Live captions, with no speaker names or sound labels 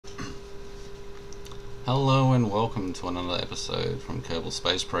Hello and welcome to another episode from Kerbal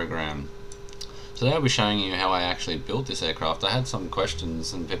Space Program. Today I'll be showing you how I actually built this aircraft. I had some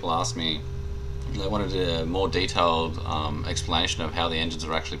questions and people asked me, they wanted a more detailed explanation of how the engines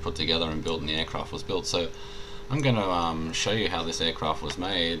are actually put together and built and the aircraft was built. So I'm going to show you how this aircraft was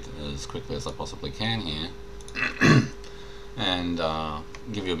made as quickly as I possibly can here and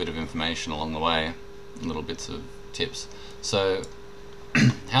give you a bit of information along the way, little bits of tips. So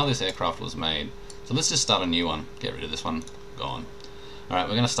how this aircraft was made. So let's just start a new one. Get rid of this one. Gone. Alright,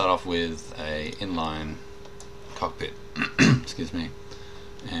 we're going to start off with a inline cockpit. Excuse me.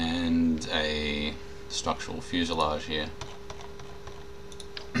 And a structural fuselage here.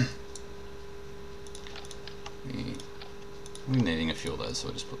 We're needing a few of those, so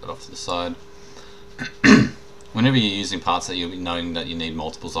we'll just put that off to the side. Whenever you're using parts that you'll be knowing that you need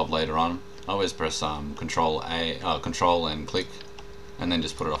multiples of later on, I always press Control and click, and then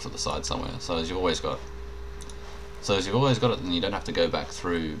just put it off to the side somewhere. So as you've always got it, then you don't have to go back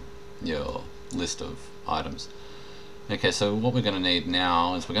through your list of items. Okay, so what we're going to need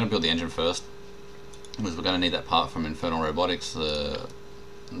now is we're going to build the engine first. We're going to need that part from Infernal-Robotics, the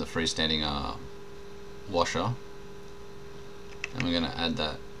freestanding washer, and we're going to add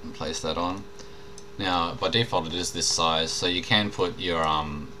that and place that on. Now, by default, it is this size, so you can put your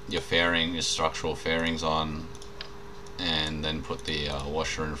fairing, your structural fairings on, and then put the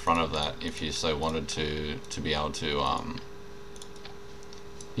washer in front of that if you so wanted to be able to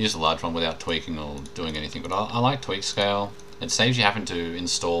use a large one without tweaking or doing anything. But I like Tweakscale. It saves you having to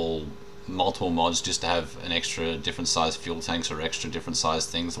install multiple mods just to have an extra different size fuel tanks or extra different size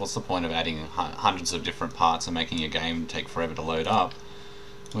things. What's the point of adding hundreds of different parts and making your game take forever to load up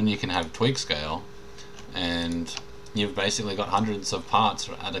when you can have Tweakscale and you've basically got hundreds of parts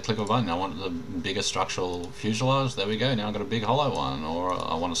at a click of a button. I want the bigger structural fuselage, there we go, now I've got a big hollow one, or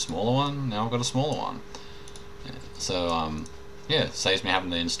I want a smaller one, now I've got a smaller one. So yeah, it saves me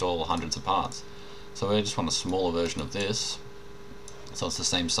having to install hundreds of parts. So we just want a smaller version of this, so it's the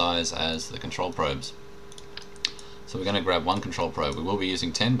same size as the control probes. So we're going to grab one control probe. We will be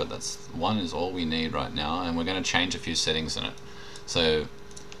using 10, but one is all we need right now, and we're going to change a few settings in it. So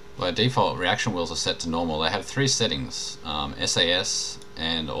by default, reaction wheels are set to normal. They have three settings, SAS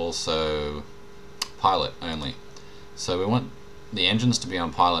and also pilot only. So we want the engines to be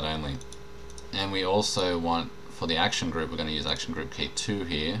on pilot only. And we also want, for the action group, we're going to use action group key 2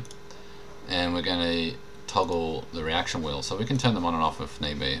 here. And we're going to toggle the reaction wheel, so we can turn them on and off if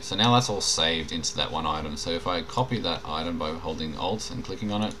need be. So now that's all saved into that one item. So if I copy that item by holding Alt and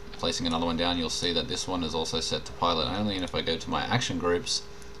clicking on it, placing another one down, you'll see that this one is also set to pilot only. And if I go to my action groups,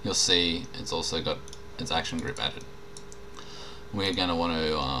 you'll see it's also got its action group added. We're going to want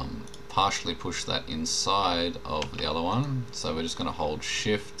to partially push that inside of the other one, so we're just going to hold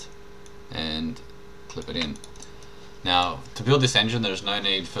Shift and clip it in. Now, to build this engine, there's no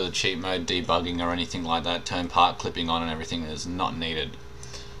need for the cheat mode debugging or anything like that. Turn part clipping on and everything is not needed.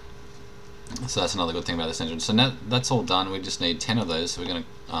 So that's another good thing about this engine. So now that's all done. We just need 10 of those, so we're going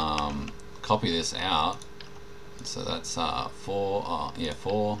to copy this out. So that's 4,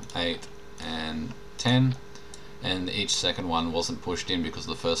 8, and 10, and each second one wasn't pushed in because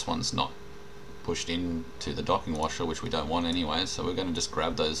the first one's not pushed into the docking washer, which we don't want anyway. So we're going to just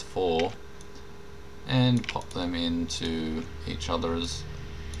grab those 4 and pop them into each other as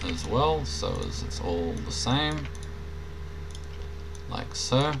well, so as it's all the same, like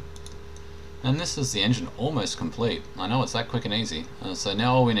so. And this is the engine almost complete. I know it's that quick and easy. So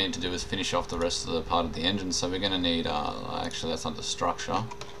now all we need to do is finish off the rest of the part of the engine. So we're going to need, actually that's not the structure.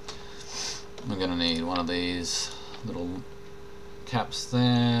 We're going to need one of these little caps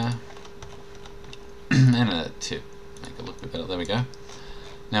there. And a tip. Make it look a bit better. There we go.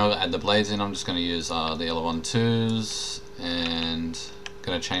 Now we'll add the blades in. I'm just going to use the L12s and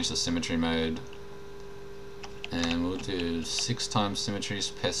going to change the symmetry mode. And we'll do 6 times symmetry,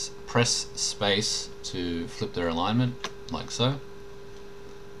 press space to flip their alignment, like so.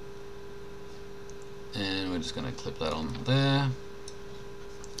 And we're just going to clip that on there.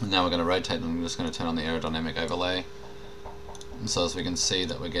 And now we're going to rotate them. I'm just going to turn on the aerodynamic overlay, so as we can see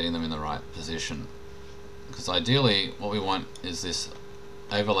that we're getting them in the right position. Because ideally what we want is this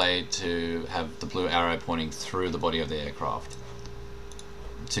overlay to have the blue arrow pointing through the body of the aircraft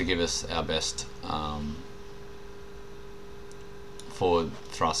to give us our best forward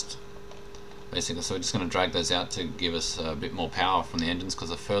thrust, basically. So we're just going to drag those out to give us a bit more power from the engines, because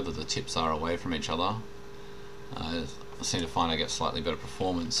the further the tips are away from each other, I seem to find I get slightly better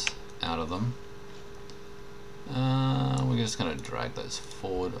performance out of them. We're just going to drag those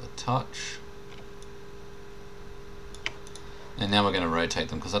forward a touch. And now we're going to rotate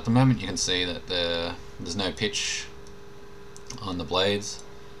them, because at the moment you can see that there's no pitch on the blades,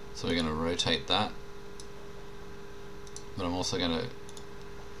 so we're going to rotate that. But I'm also going to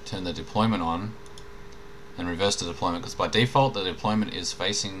turn the deployment on and reverse the deployment, because by default the deployment is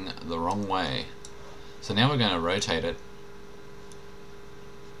facing the wrong way. So now we're going to rotate it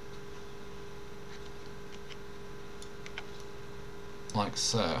like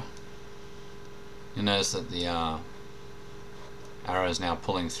so. You notice that the arrow is now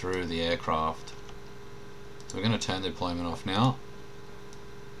pulling through the aircraft. So we're going to turn the deployment off now.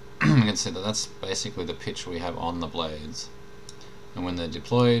 We can see that that's basically the pitch we have on the blades. And when they're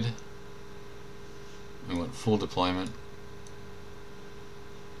deployed, we want full deployment.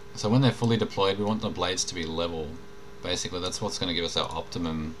 So when they're fully deployed, we want the blades to be level. Basically, that's what's going to give us our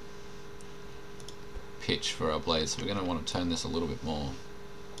optimum pitch for our blades. So we're going to want to turn this a little bit more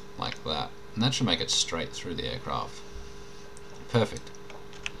like that. And that should make it straight through the aircraft. Perfect.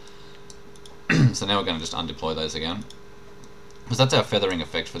 So now we're going to just undeploy those again, because that's our feathering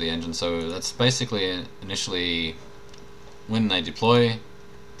effect for the engine. So that's basically initially when they deploy,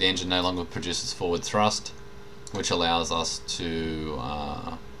 the engine no longer produces forward thrust, which allows us to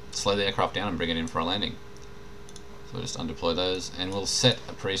slow the aircraft down and bring it in for a landing. So we'll just undeploy those, and we'll set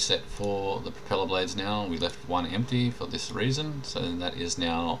a preset for the propeller blades now. We left one empty for this reason, so that is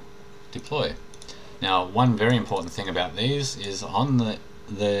now deploy. Now, one very important thing about these is on the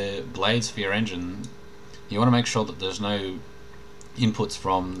blades for your engine, you want to make sure that there's no inputs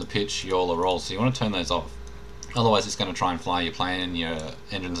from the pitch, yaw, or roll, so you want to turn those off. Otherwise it's going to try and fly your plane, and your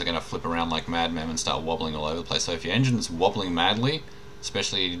engines are going to flip around like madmen and start wobbling all over the place. So if your engine's wobbling madly,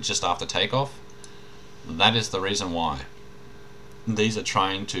 especially just after takeoff, that is the reason why. These are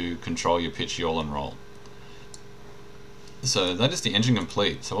trying to control your pitch, yaw, and roll. So that is the engine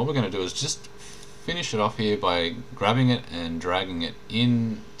complete. So what we're going to do is just finish it off here by grabbing it and dragging it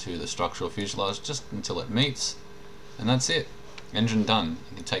into the structural fuselage just until it meets, and that's it. Engine done.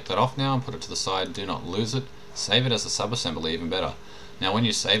 You can take that off now and put it to the side. Do not lose it. Save it as a subassembly, even better. Now when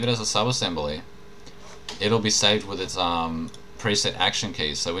you save it as a subassembly, it'll be saved with its preset action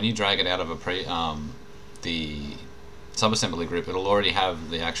keys. So when you drag it out of the subassembly group, it'll already have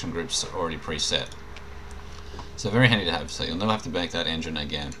the action groups already preset. So very handy to have, so you'll never have to make that engine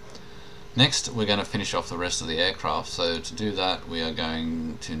again. Next, we're going to finish off the rest of the aircraft. So to do that, we are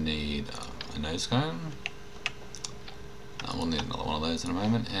going to need a nose cone. We'll need another one of those in a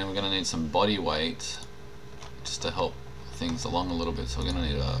moment, and we're going to need some body weight just to help things along a little bit. So we're going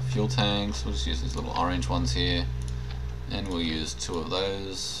to need fuel tanks. We'll just use these little orange ones here, and we'll use 2 of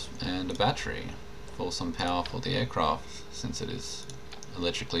those and a battery for some power for the aircraft, since it is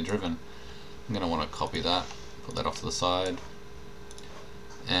electrically driven. I'm going to want to copy that, put that off to the side,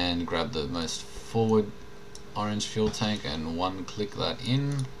 and grab the most forward orange fuel tank and one-click that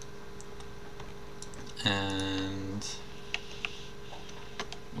in, and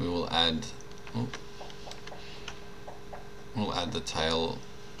we will add the tail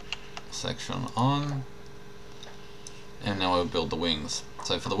section on, and now we'll build the wings.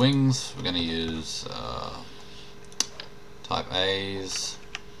 So for the wings, we're going to use type A's,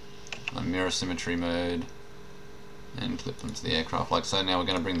 mirror symmetry mode, and clip them to the aircraft like so. Now we're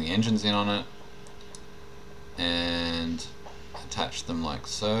going to bring the engines in on it and attach them like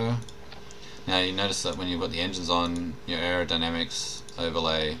so. Now you notice that when you've got the engines on, your aerodynamics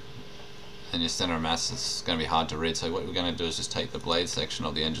overlay and your center of mass is going to be hard to read, so what we're going to do is just take the blade section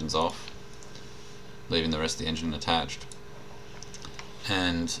of the engines off, leaving the rest of the engine attached,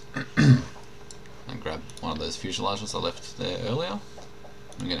 and grab one of those fuselages I left there earlier.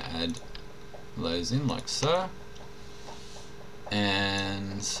 I'm going to add those in like so,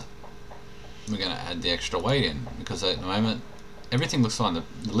 and we're going to add the extra weight in, because at the moment everything looks fine. The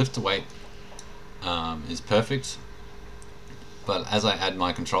lift to weight is perfect, but as I add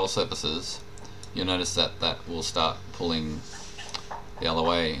my control surfaces, you'll notice that that will start pulling the other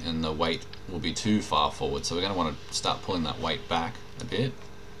way, and the weight will be too far forward. So we're going to want to start pulling that weight back a bit,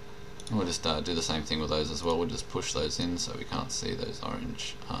 and we'll just do the same thing with those as well. We'll just push those in so we can't see those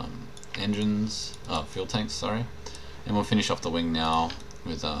orange fuel tanks, sorry. And we'll finish off the wing now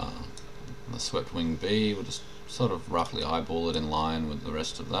with the swept wing B. We'll just sort of roughly eyeball it in line with the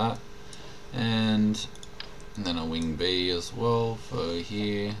rest of that, and then a wing B as well for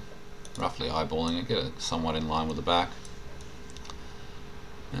here, roughly eyeballing it, get it somewhat in line with the back.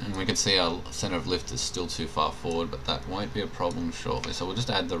 And we can see our center of lift is still too far forward, but that won't be a problem shortly. So we'll just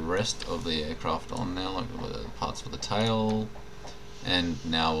add the rest of the aircraft on now, like the parts for the tail, and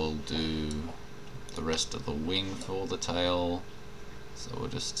now we'll do the rest of the wing for the tail. So we'll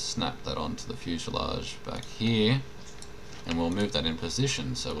just snap that onto the fuselage back here, and we'll move that in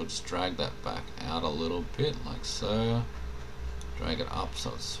position. So we'll just drag that back out a little bit like so, drag it up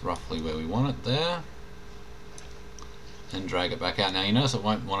so it's roughly where we want it there, and drag it back out. Now you notice it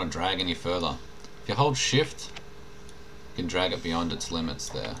won't want to drag any further. If you hold shift, you can drag it beyond its limits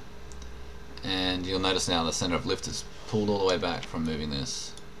there, and you'll notice now the center of lift is pulled all the way back from moving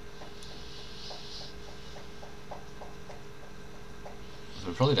this. So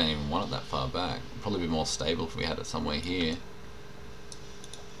we probably don't even want it that far back. It'd probably be more stable if we had it somewhere here.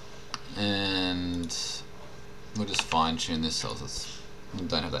 And we'll just fine tune this so we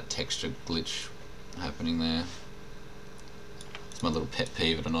don't have that texture glitch happening there. It's my little pet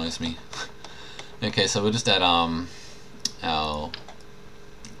peeve, it annoys me. Okay, so we'll just add our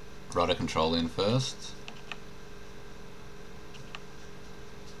rudder control in first.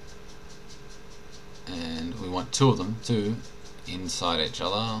 And we want two of them too, inside each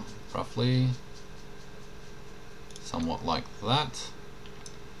other, roughly, somewhat like that.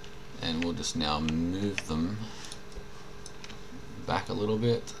 And we'll just now move them back a little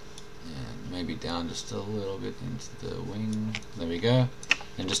bit, and maybe down just a little bit into the wing. There we go.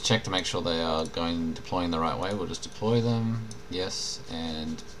 And just check to make sure they are deploying the right way. We'll just deploy them, yes,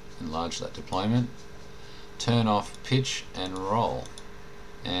 and enlarge that deployment. Turn off pitch and roll.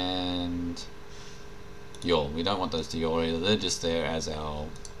 And yaw. We don't want those to yaw either. They're just there as our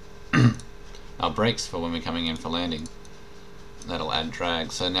our brakes for when we're coming in for landing. That'll add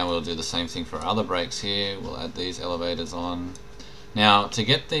drag. So now we'll do the same thing for other brakes here. We'll add these elevators on. Now to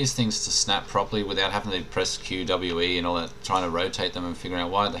get these things to snap properly without having to press QWE and all that, trying to rotate them and figuring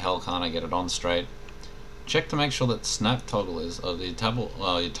out why the hell can't I get it on straight, check to make sure that snap toggle is, or your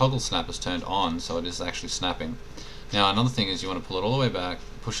toggle snap is turned on so it is actually snapping. Now another thing is you want to pull it all the way back,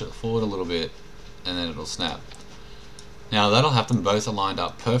 push it forward a little bit, and then it'll snap. Now that'll have them both aligned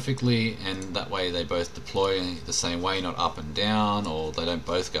up perfectly, and that way they both deploy the same way, not up and down, or they don't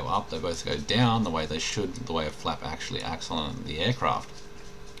both go up, they both go down the way they should, the way a flap actually acts on the aircraft.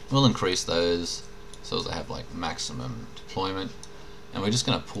 We'll increase those so they have like maximum deployment, and we're just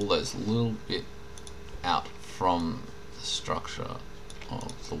going to pull those a little bit out from the structure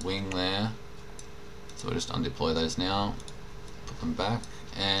of the wing there. So we'll just undeploy those now, put them back,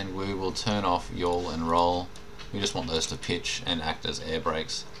 and we will turn off yaw and roll. We just want those to pitch and act as air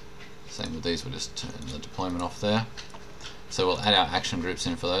brakes. Same with these, we'll just turn the deployment off there. So we'll add our action groups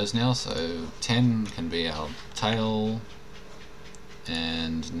in for those now. So 10 can be our tail,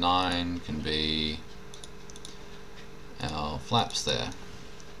 and 9 can be our flaps there.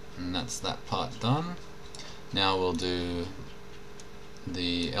 And that's that part done. Now we'll do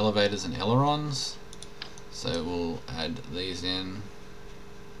the elevators and ailerons. So we'll add these in.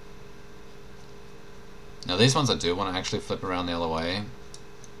 Now these ones I do want to actually flip around the other way,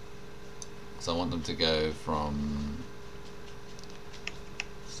 so I want them to go from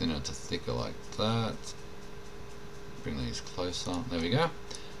thinner to thicker like that. Bring these closer, there we go,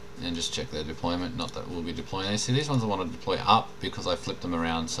 and just check their deployment, not that we'll be deploying these. See, these ones I want to deploy up because I flipped them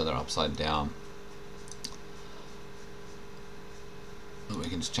around so they're upside down. But we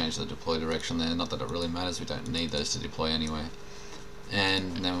can just change the deploy direction there, not that it really matters, we don't need those to deploy anyway.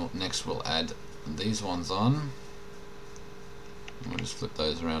 And now next we'll add these ones on. We'll just flip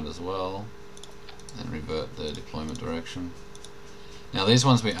those around as well and revert the deployment direction. Now these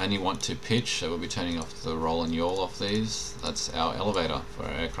ones we only want to pitch, so we'll be turning off the roll and yaw off these. That's our elevator for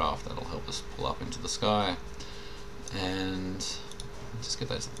our aircraft, that'll help us pull up into the sky. And just get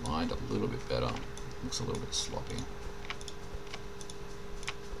those aligned a little bit better. Looks a little bit sloppy.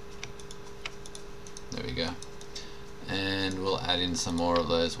 There we go. And we'll add in some more of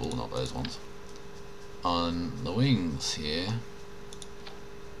those, well, not those ones, on the wings here.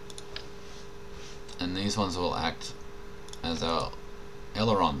 And these ones will act as our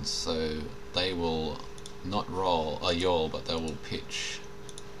ailerons, so they will not roll or yaw, but they will pitch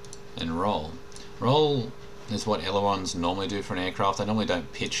and roll. Roll is what ailerons normally do for an aircraft. They normally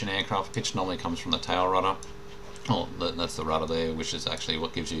don't pitch an aircraft. Pitch normally comes from the tail rudder. Oh, that's the rudder there, which is actually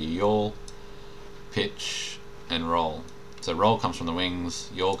what gives you yaw, pitch, and roll. So roll comes from the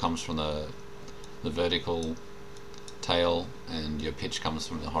wings, yaw comes from the vertical tail, and your pitch comes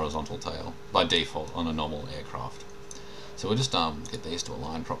from the horizontal tail by default on a normal aircraft. So we'll just get these to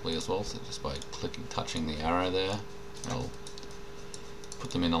align properly as well. So just by touching the arrow there, I'll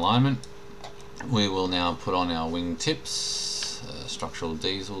put them in alignment. We will now put on our wing tips. Structural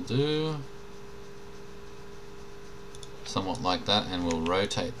Ds will do somewhat like that, and we'll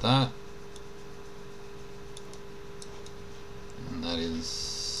rotate that. And that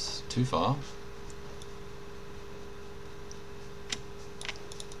is too far.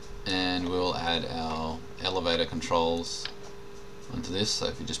 And we'll add our elevator controls onto this. So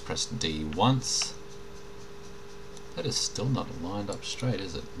if you just press D once, that is still not lined up straight,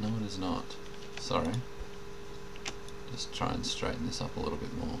 is it? No, it is not. Sorry. Just try and straighten this up a little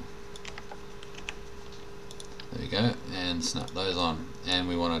bit more. There we go, and snap those on. And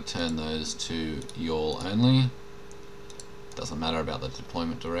we want to turn those to yaw only. Doesn't matter about the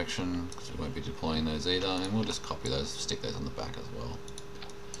deployment direction because we won't be deploying those either. And we'll just copy those, stick those on the back as well.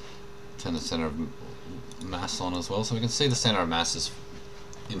 Turn the center of mass on as well, so we can see the center of mass is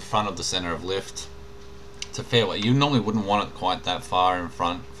in front of the center of lift. It's a fair way. You normally wouldn't want it quite that far in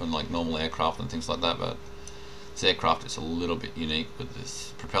front from like normal aircraft and things like that, but this aircraft is a little bit unique with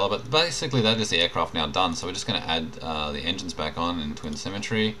this propeller. But basically that is the aircraft now done, so we're just going to add the engines back on in twin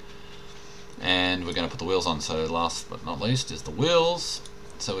symmetry, and we're going to put the wheels on. So last but not least is the wheels.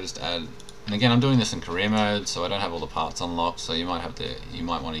 So we just add, and again I'm doing this in career mode, so I don't have all the parts unlocked, so you might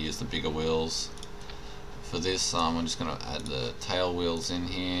want to use the bigger wheels for this. I'm just going to add the tail wheels in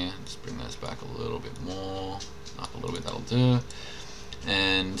here, just bring those back a little bit more, up a little bit, that'll do.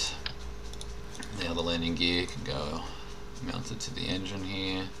 And the other landing gear can go mounted to the engine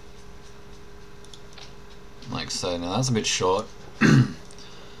here, like so. Now that's a bit short. You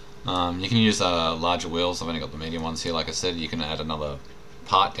can use larger wheels. I've only got the medium ones here. Like I said, you can add another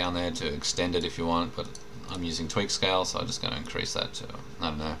part down there to extend it if you want, but I'm using Tweakscale, so I'm just going to increase that to, I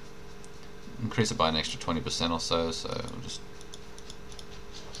don't know, increase it by an extra 20% or so, we'll just,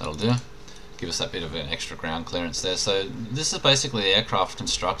 that'll do. Give us that bit of an extra ground clearance there. So this is basically the aircraft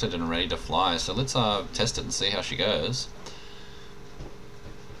constructed and ready to fly, so let's test it and see how she goes.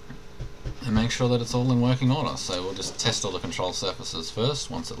 And make sure that it's all in working order. So we'll just test all the control surfaces first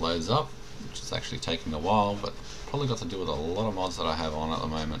once it loads up, which is actually taking a while, but probably got to do with a lot of mods that I have on at the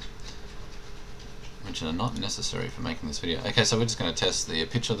moment, which are not necessary for making this video. Okay, so we're just going to test the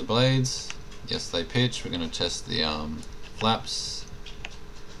pitch of the blades. Yes, they pitch. We're going to test the flaps.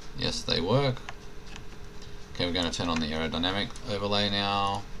 Yes, they work. Okay, we're going to turn on the aerodynamic overlay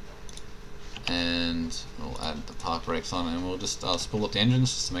now, and we'll add the park brakes on, and we'll just spool up the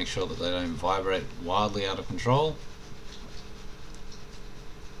engines just to make sure that they don't vibrate wildly out of control.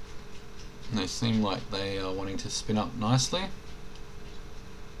 And they seem like they are wanting to spin up nicely.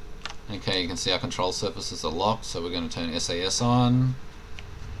 Okay, you can see our control surfaces are locked, so we're going to turn SAS on.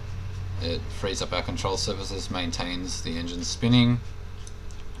 It frees up our control surfaces, maintains the engine spinning.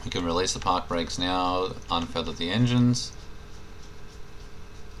 We can release the park brakes now, unfeather the engines.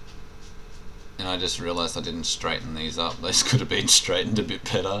 And I just realized I didn't straighten these up. These could have been straightened a bit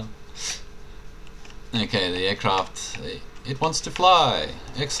better. Okay, the aircraft, it wants to fly.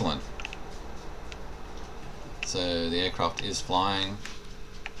 Excellent. So the aircraft is flying.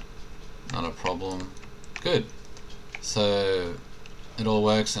 Not a problem. Good. So it all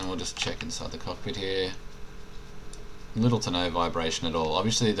works, and we'll just check inside the cockpit here. Little to no vibration at all.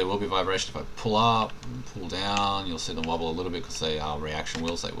 Obviously there will be vibration if I pull up and pull down. You'll see them wobble a little bit because they are reaction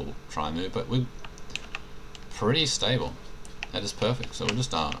wheels. They will try and move, but we're pretty stable. That is perfect. So we'll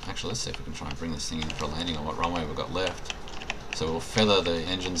just actually let's see if we can try and bring this thing in for a landing on what runway we've got left. So we'll feather the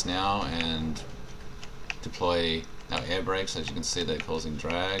engines now and deploy our air brakes. As you can see, they're causing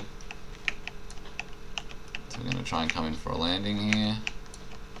drag. So we're going to try and come in for a landing here.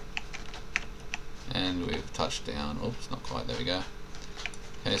 And we've touched down. Oops, not quite. There we go.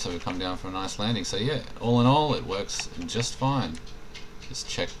 Okay, so we've come down for a nice landing. So yeah, all in all, it works just fine. Just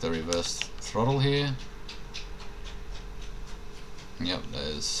check the reverse throttle here. Yep,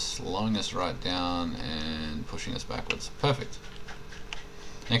 there's slowing us right down and pushing us backwards. Perfect.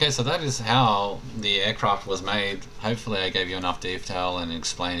 Okay, so that is how the aircraft was made. Hopefully I gave you enough detail and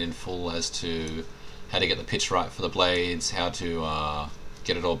explained in full as to how to get the pitch right for the blades, how to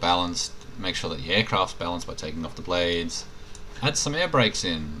get it all balanced, make sure that the aircraft's balanced by taking off the blades, add some air brakes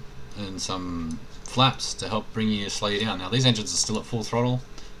in and some flaps to help slow you down. Now these engines are still at full throttle.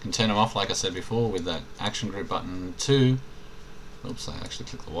 You can turn them off, like I said before, with that action group button 2. Oops, I actually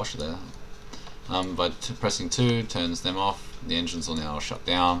clicked the washer there. But pressing 2 turns them off. The engines will now shut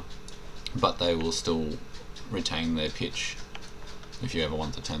down, but they will still retain their pitch if you ever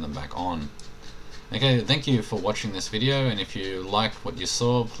want to turn them back on. Okay, thank you for watching this video, and if you liked what you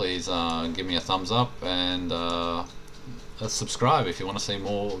saw, please give me a thumbs up and subscribe if you want to see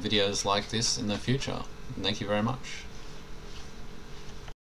more videos like this in the future. Thank you very much.